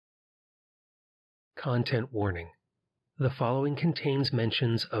Content warning. The following contains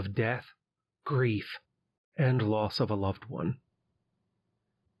mentions of death, grief, and loss of a loved one.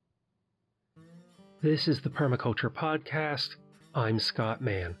 This is the Permaculture Podcast. I'm Scott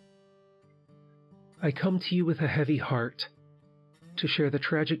Mann. I come to you with a heavy heart to share the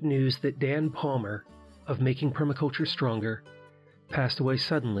tragic news that Dan Palmer of Making Permaculture Stronger passed away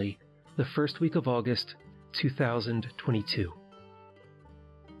suddenly the first week of August 2022.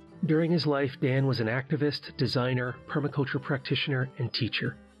 During his life, Dan was an activist, designer, permaculture practitioner, and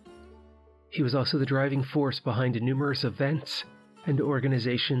teacher. He was also the driving force behind numerous events and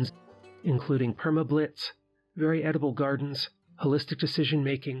organizations, including PermaBlitz, Very Edible Gardens, Holistic Decision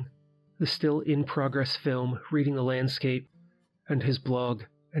Making, the still in progress film Reading the Landscape, and his blog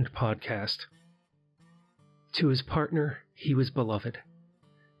and podcast. To his partner, he was beloved.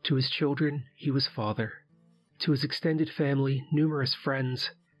 To his children, he was father. To his extended family, numerous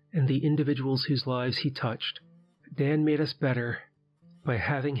friends, and the individuals whose lives he touched, Dan made us better by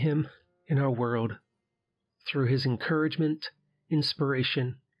having him in our world through his encouragement,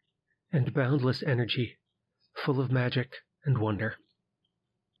 inspiration, and boundless energy, full of magic and wonder.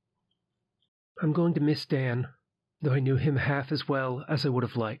 I'm going to miss Dan, though I knew him half as well as I would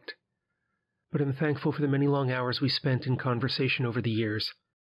have liked. But I'm thankful for the many long hours we spent in conversation over the years,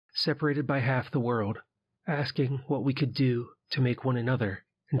 separated by half the world, asking what we could do to make one another,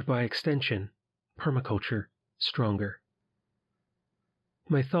 and by extension, permaculture, stronger.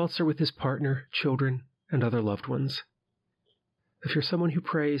 My thoughts are with his partner, children, and other loved ones. If you're someone who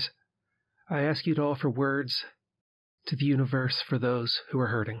prays, I ask you to offer words to the universe for those who are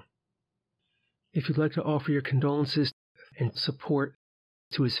hurting. If you'd like to offer your condolences and support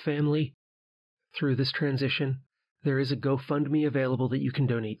to his family through this transition, there is a GoFundMe available that you can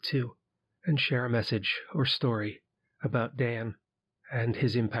donate to and share a message or story about Dan and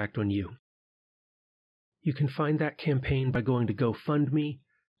his impact on you. You can find that campaign by going to GoFundMe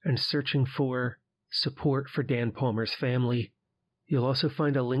and searching for support for Dan Palmer's family. You'll also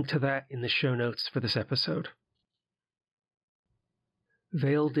find a link to that in the show notes for this episode.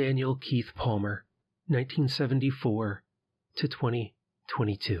 Vale Daniel Keith Palmer, 1974 to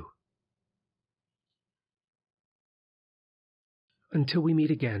 2022. Until we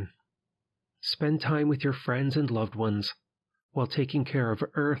meet again, spend time with your friends and loved ones while taking care of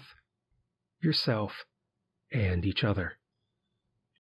Earth, yourself, and each other.